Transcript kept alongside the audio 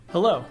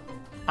Hello,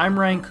 I'm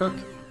Ryan Cook,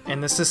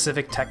 and this is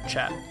Civic Tech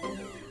Chat,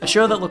 a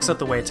show that looks at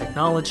the way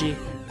technology,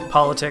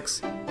 politics,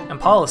 and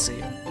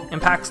policy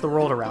impacts the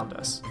world around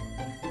us.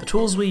 The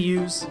tools we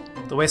use,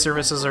 the way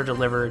services are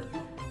delivered,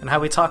 and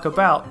how we talk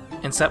about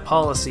and set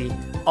policy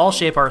all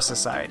shape our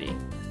society.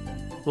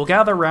 We'll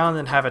gather around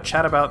and have a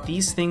chat about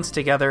these things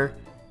together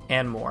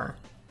and more.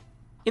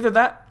 Either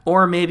that,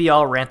 or maybe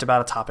I'll rant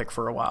about a topic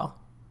for a while.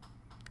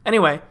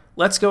 Anyway,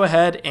 let's go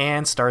ahead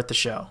and start the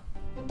show.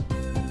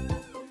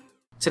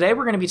 Today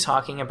we're going to be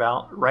talking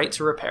about right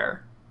to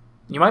repair.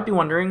 You might be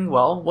wondering,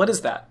 well, what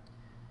is that?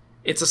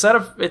 It's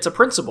a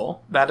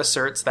principle that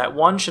asserts that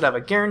one should have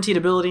a guaranteed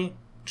ability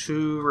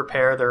to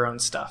repair their own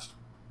stuff.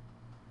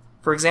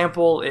 For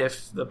example,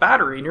 if the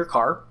battery in your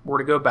car were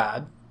to go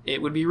bad,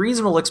 it would be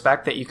reasonable to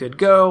expect that you could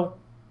go,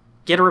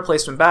 get a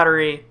replacement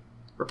battery,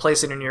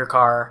 replace it in your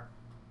car,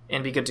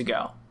 and be good to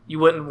go. You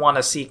wouldn't want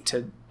to seek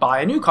to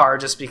buy a new car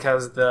just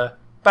because the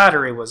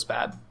battery was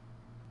bad.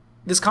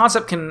 This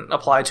concept can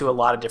apply to a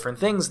lot of different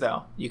things,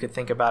 though. You could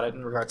think about it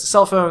in regards to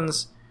cell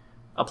phones,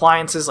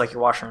 appliances like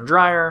your washer and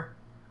dryer,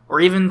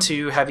 or even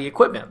to heavy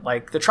equipment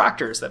like the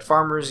tractors that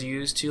farmers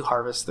use to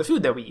harvest the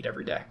food that we eat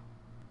every day.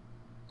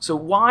 So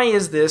why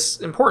is this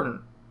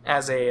important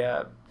as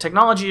a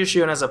technology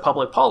issue and as a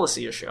public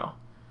policy issue?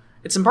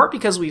 It's in part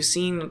because we've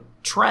seen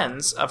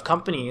trends of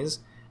companies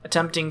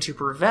attempting to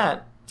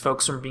prevent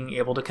folks from being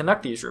able to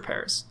conduct these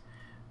repairs.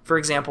 For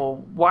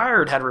example,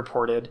 Wired had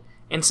reported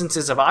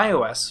instances of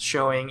iOS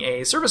showing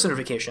a service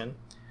notification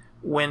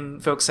when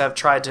folks have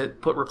tried to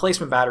put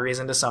replacement batteries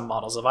into some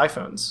models of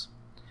iPhones.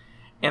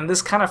 And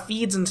this kind of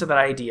feeds into that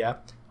idea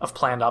of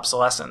planned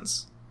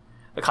obsolescence.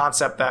 The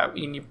concept that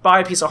when you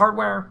buy a piece of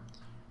hardware,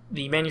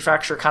 the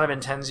manufacturer kind of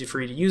intends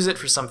for you to use it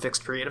for some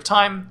fixed period of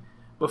time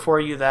before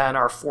you then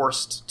are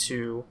forced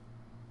to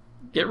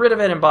get rid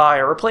of it and buy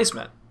a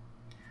replacement.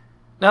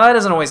 Now, that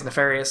isn't always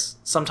nefarious.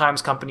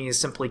 Sometimes companies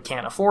simply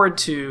can't afford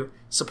to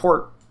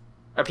support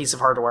a piece of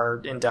hardware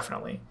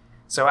indefinitely.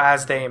 So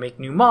as they make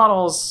new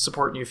models,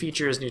 support new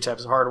features, new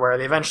types of hardware,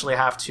 they eventually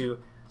have to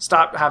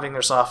stop having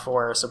their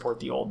software support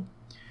the old.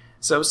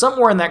 So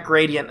somewhere in that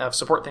gradient of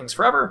support things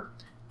forever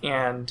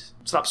and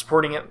stop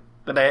supporting it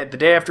the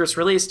day after it's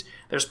released,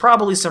 there's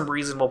probably some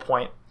reasonable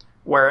point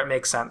where it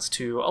makes sense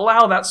to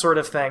allow that sort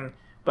of thing,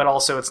 but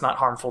also it's not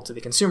harmful to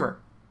the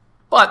consumer.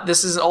 But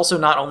this is also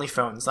not only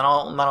phones,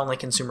 not only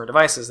consumer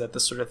devices that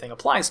this sort of thing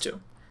applies to.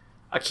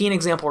 A keen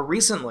example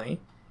recently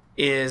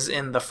is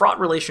in the fraught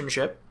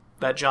relationship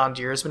that John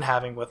Deere has been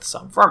having with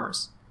some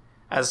farmers.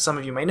 As some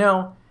of you may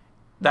know,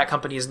 that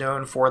company is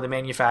known for the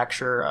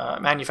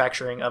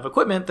manufacturing of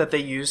equipment that they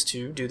use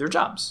to do their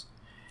jobs.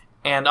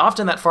 And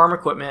often that farm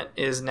equipment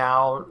is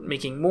now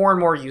making more and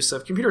more use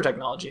of computer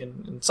technology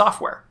and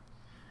software.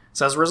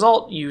 So as a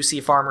result, you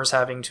see farmers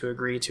having to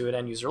agree to an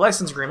end-user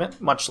license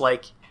agreement, much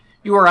like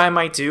you or I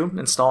might do,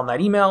 installing that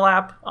email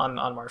app on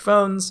our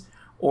phones,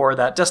 or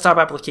that desktop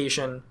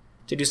application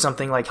to do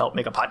something like help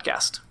make a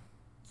podcast.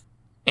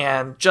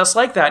 And just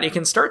like that, it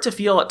can start to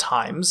feel at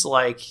times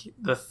like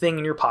the thing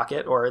in your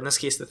pocket, or in this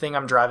case, the thing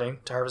I'm driving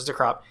to harvest a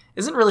crop,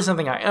 isn't really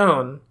something I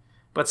own,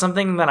 but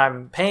something that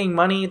I'm paying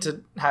money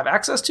to have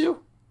access to.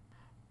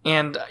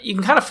 And you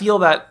can kind of feel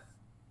that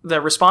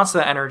the response to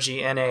that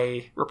energy in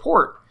a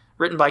report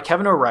written by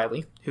Kevin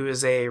O'Reilly, who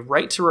is a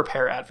right to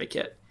repair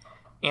advocate.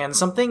 And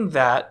something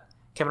that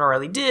Kevin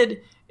O'Reilly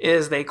did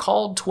is they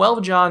called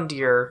 12 John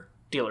Deere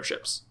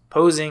dealerships,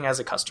 posing as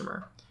a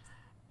customer.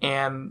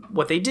 And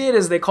what they did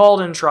is they called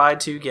and tried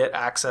to get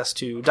access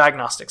to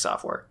diagnostic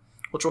software,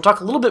 which we'll talk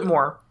a little bit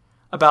more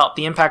about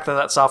the impact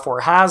that software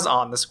has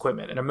on this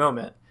equipment in a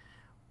moment.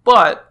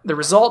 But the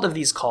result of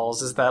these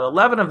calls is that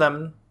 11 of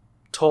them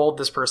told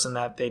this person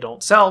that they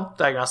don't sell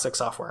diagnostic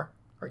software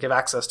or give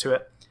access to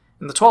it.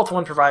 And the 12th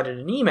one provided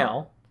an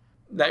email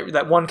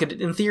that one could,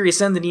 in theory,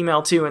 send an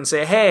email to and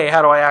say, hey,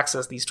 how do I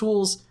access these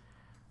tools?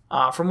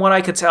 From what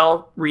I could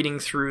tell, reading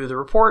through the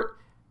report,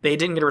 they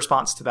didn't get a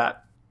response to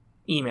that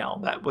email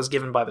that was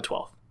given by the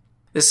 12th.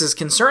 This is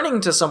concerning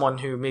to someone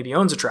who maybe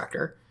owns a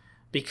tractor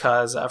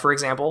because, for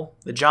example,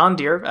 the John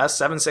Deere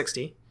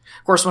S760,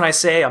 of course, when I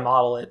say a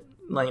model it,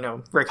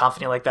 very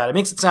confidently like that, it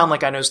makes it sound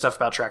like I know stuff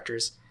about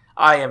tractors.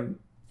 I am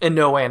in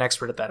no way an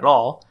expert at that at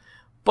all.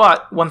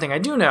 But one thing I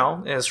do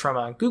know is from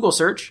a Google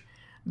search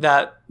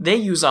that they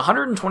use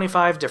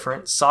 125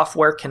 different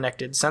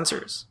software-connected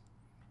sensors.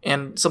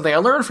 And something I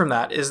learned from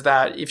that is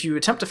that if you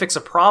attempt to fix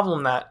a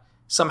problem that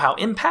somehow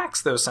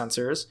impacts those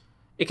sensors,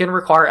 it can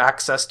require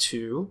access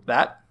to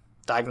that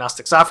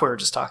diagnostic software we're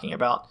just talking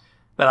about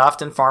that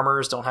often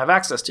farmers don't have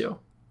access to,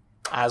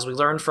 as we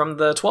learned from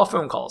the 12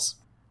 phone calls.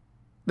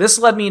 This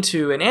led me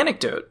to an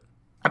anecdote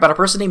about a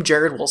person named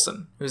Jared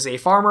Wilson, who's a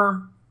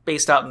farmer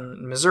based out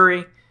in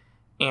Missouri,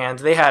 and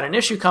they had an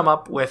issue come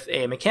up with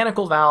a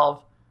mechanical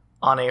valve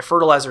on a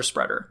fertilizer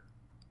spreader.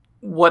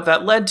 What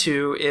that led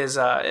to is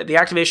the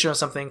activation of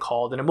something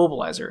called an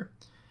immobilizer.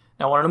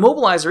 Now, what an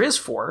immobilizer is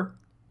for,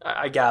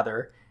 I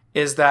gather,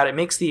 is that it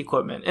makes the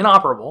equipment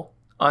inoperable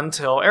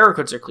until error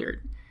codes are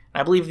cleared.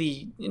 I believe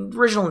the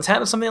original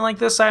intent of something like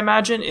this, I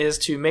imagine, is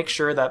to make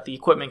sure that the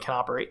equipment can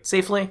operate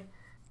safely.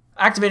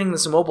 Activating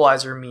this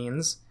immobilizer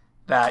means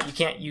that you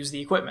can't use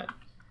the equipment.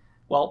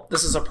 Well,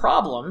 this is a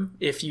problem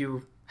if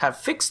you have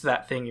fixed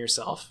that thing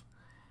yourself,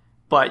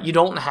 but you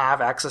don't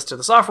have access to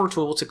the software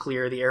tool to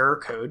clear the error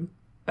code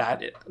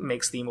that it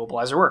makes the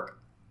immobilizer work.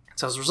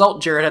 So as a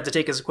result, Jared had to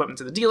take his equipment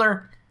to the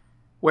dealer,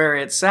 where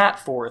it sat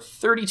for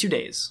 32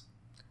 days,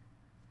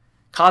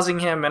 causing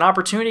him an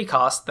opportunity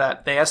cost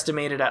that they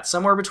estimated at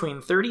somewhere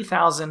between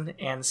 $30,000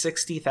 and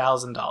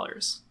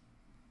 $60,000.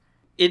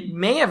 It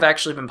may have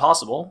actually been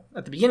possible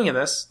at the beginning of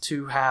this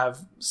to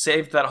have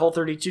saved that whole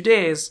 32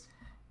 days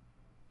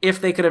if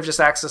they could have just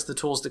accessed the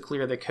tools to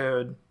clear the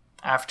code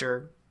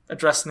after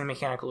addressing the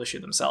mechanical issue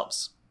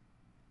themselves.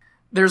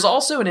 There's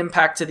also an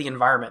impact to the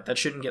environment that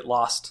shouldn't get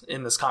lost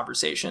in this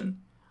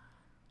conversation.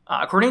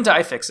 According to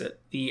iFixit,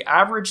 the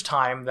average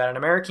time that an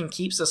American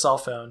keeps a cell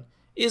phone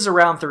is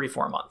around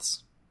 34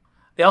 months.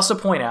 They also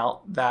point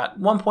out that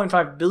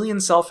 1.5 billion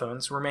cell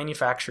phones were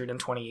manufactured in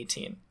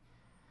 2018.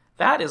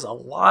 That is a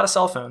lot of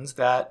cell phones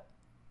that,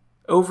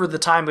 over the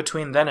time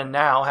between then and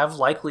now, have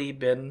likely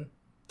been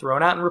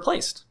thrown out and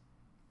replaced.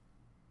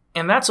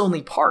 And that's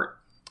only part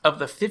of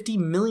the 50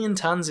 million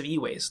tons of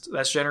e-waste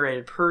that's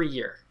generated per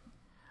year,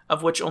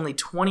 of which only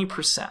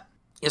 20%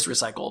 is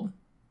recycled.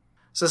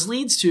 So this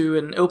leads to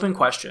an open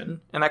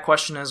question, and that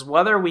question is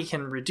whether we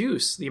can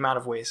reduce the amount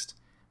of waste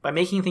by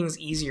making things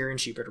easier and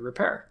cheaper to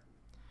repair.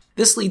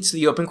 This leads to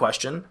the open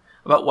question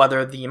about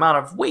whether the amount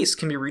of waste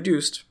can be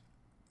reduced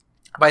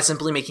by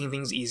simply making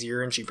things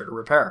easier and cheaper to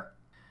repair.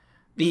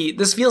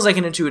 This feels like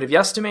an intuitive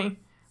yes to me,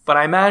 but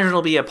I imagine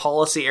it'll be a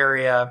policy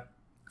area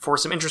for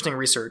some interesting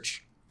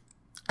research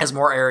as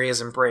more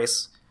areas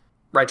embrace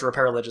right to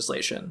repair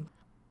legislation.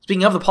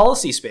 Speaking of the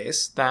policy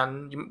space,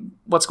 then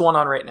what's going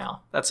on right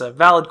now? That's a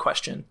valid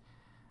question.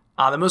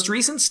 The most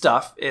recent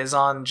stuff is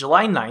on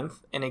July 9th,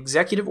 an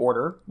executive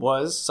order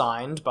was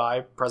signed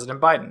by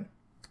President Biden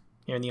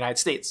here in the United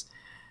States.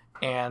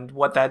 And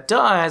what that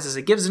does is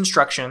it gives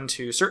instruction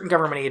to certain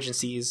government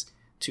agencies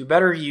to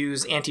better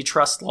use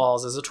antitrust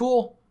laws as a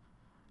tool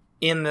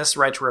in this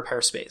right to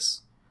repair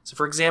space. So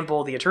for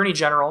example, the Attorney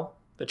General,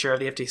 the chair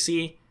of the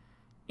FTC,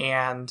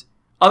 and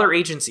other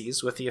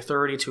agencies with the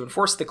authority to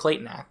enforce the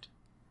Clayton Act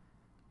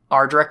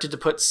are directed to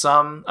put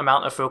some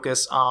amount of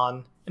focus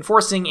on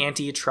enforcing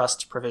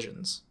antitrust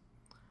provisions.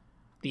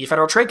 The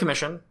Federal Trade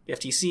Commission, the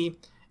FTC,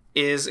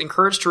 is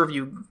encouraged to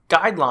review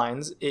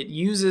guidelines it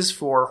uses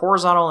for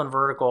horizontal and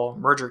vertical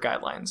merger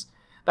guidelines.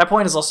 That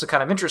point is also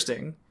kind of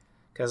interesting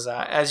because,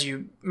 as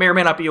you may or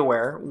may not be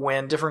aware,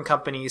 when different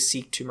companies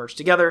seek to merge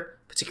together,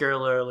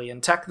 particularly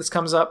in tech this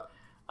comes up,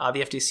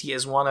 the FTC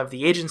is one of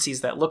the agencies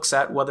that looks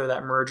at whether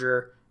that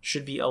merger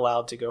should be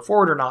allowed to go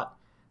forward or not.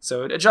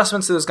 So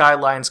adjustments to those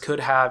guidelines could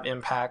have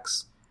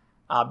impacts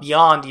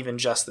beyond even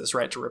just this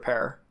right to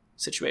repair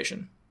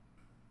situation.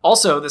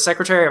 Also, the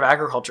Secretary of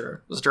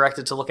Agriculture was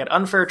directed to look at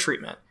unfair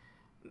treatment.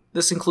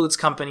 This includes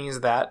companies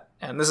that,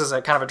 and this is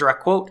a kind of a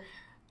direct quote,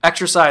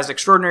 exercise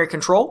extraordinary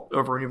control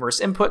over numerous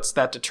inputs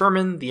that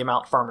determine the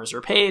amount farmers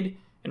are paid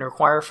and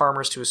require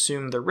farmers to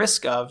assume the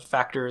risk of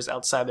factors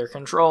outside their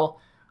control,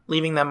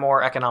 leaving them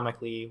more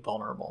economically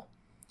vulnerable.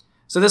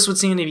 So this would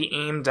seem to be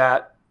aimed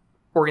at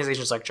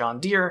organizations like John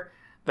Deere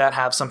that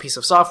have some piece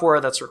of software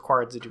that's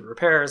required to do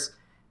repairs,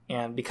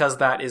 and because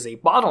that is a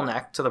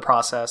bottleneck to the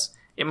process,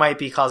 it might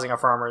be causing a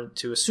farmer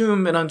to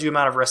assume an undue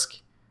amount of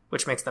risk,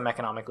 which makes them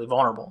economically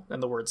vulnerable, in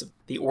the words of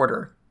the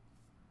order.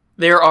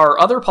 There are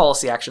other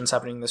policy actions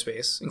happening in this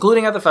space,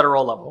 including at the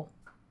federal level.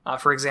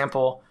 For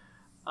example,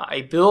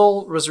 a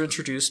bill was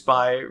introduced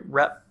by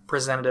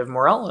Representative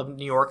Morell of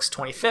New York's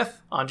 25th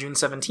on June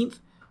 17th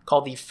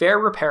called the Fair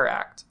Repair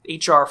Act,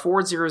 H.R.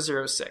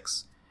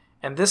 4006.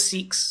 And this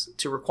seeks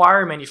to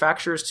require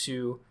manufacturers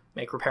to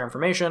make repair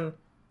information,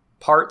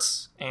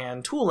 parts,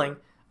 and tooling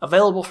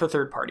available for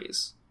third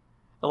parties.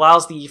 It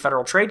allows the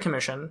Federal Trade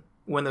Commission,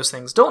 when those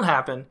things don't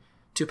happen,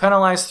 to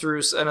penalize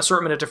through an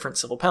assortment of different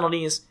civil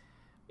penalties.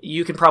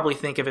 You can probably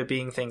think of it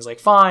being things like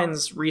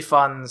fines,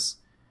 refunds,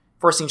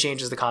 forcing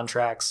changes to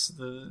contracts,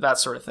 that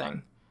sort of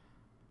thing.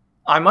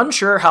 I'm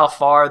unsure how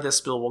far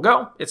this bill will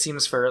go. It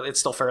seems it's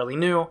still fairly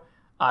new.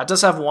 It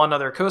does have one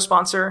other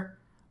co-sponsor,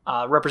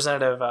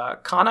 Representative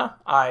Khanna.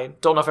 I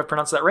don't know if I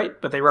pronounced that right,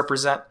 but they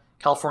represent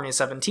California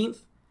 17th,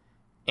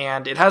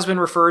 and it has been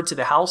referred to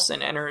the House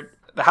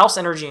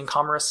Energy and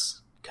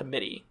Commerce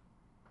Committee.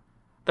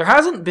 There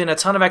hasn't been a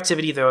ton of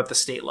activity, though, at the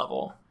state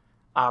level.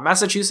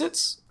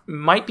 Massachusetts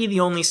might be the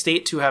only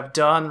state to have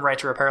done right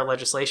to repair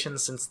legislation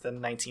since the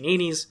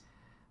 1980s,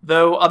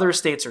 though other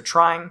states are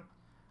trying.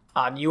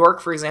 New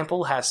York, for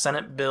example, has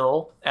Senate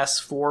Bill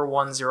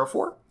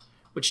S4104,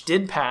 which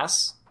did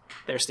pass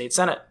their state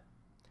Senate.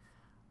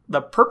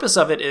 The purpose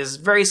of it is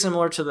very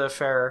similar to the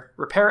Fair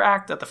Repair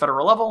Act at the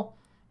federal level,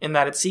 in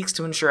that it seeks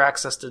to ensure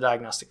access to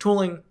diagnostic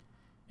tooling,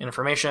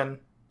 information,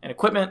 and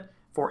equipment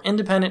for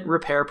independent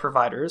repair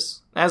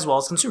providers, as well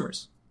as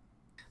consumers.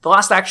 The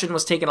last action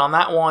was taken on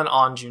that one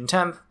on June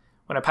 10th,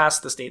 when it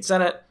passed the state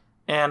Senate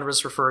and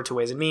was referred to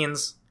Ways and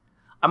Means.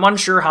 I'm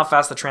unsure how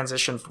fast the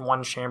transition from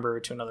one chamber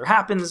to another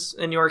happens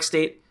in New York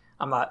State.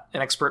 I'm not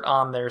an expert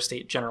on their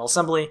state General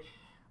Assembly,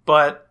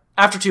 but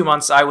after 2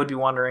 months, I would be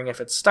wondering if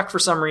it's stuck for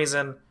some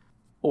reason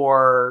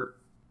or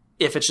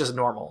if it's just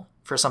normal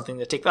for something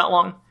to take that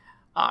long.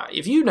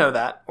 If you know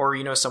that, or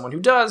you know someone who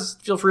does,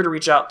 feel free to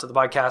reach out to the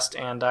podcast,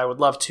 and I would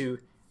love to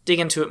dig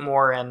into it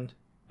more and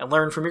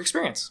learn from your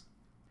experience.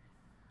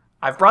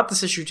 I've brought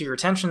this issue to your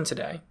attention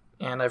today,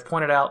 and I've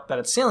pointed out that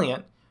it's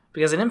salient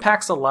because it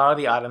impacts a lot of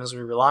the items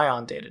we rely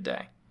on day to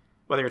day.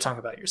 Whether you're talking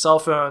about your cell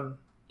phone,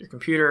 your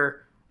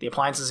computer, the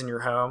appliances in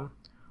your home,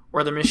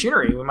 or the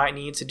machinery we might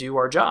need to do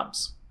our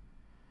jobs.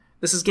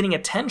 This is getting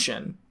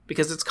attention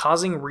because it's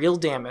causing real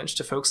damage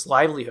to folks'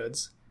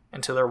 livelihoods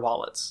and to their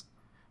wallets,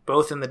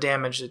 both in the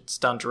damage it's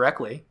done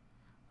directly,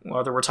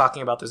 whether we're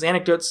talking about those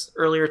anecdotes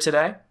earlier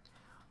today,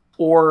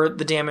 or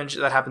the damage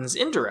that happens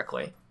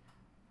indirectly,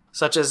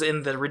 such as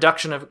in the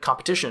reduction of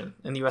competition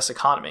in the U.S.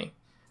 economy,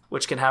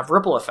 which can have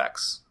ripple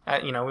effects.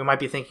 We might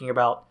be thinking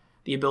about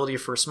the ability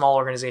for small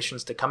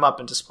organizations to come up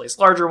and displace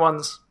larger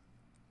ones,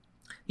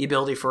 the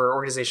ability for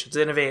organizations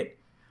to innovate,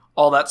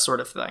 all that sort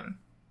of thing.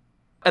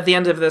 At the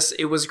end of this,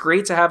 it was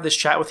great to have this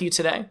chat with you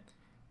today,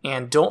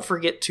 and don't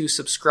forget to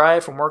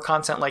subscribe for more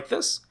content like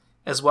this,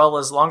 as well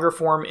as longer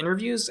form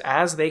interviews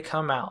as they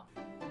come out.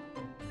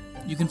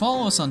 You can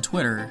follow us on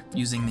Twitter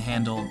using the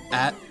handle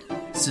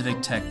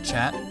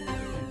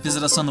 @CivicTechChat,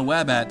 visit us on the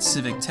web at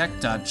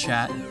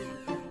civictech.chat,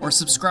 or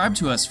subscribe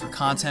to us for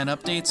content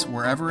updates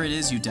wherever it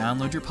is you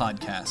download your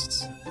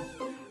podcasts.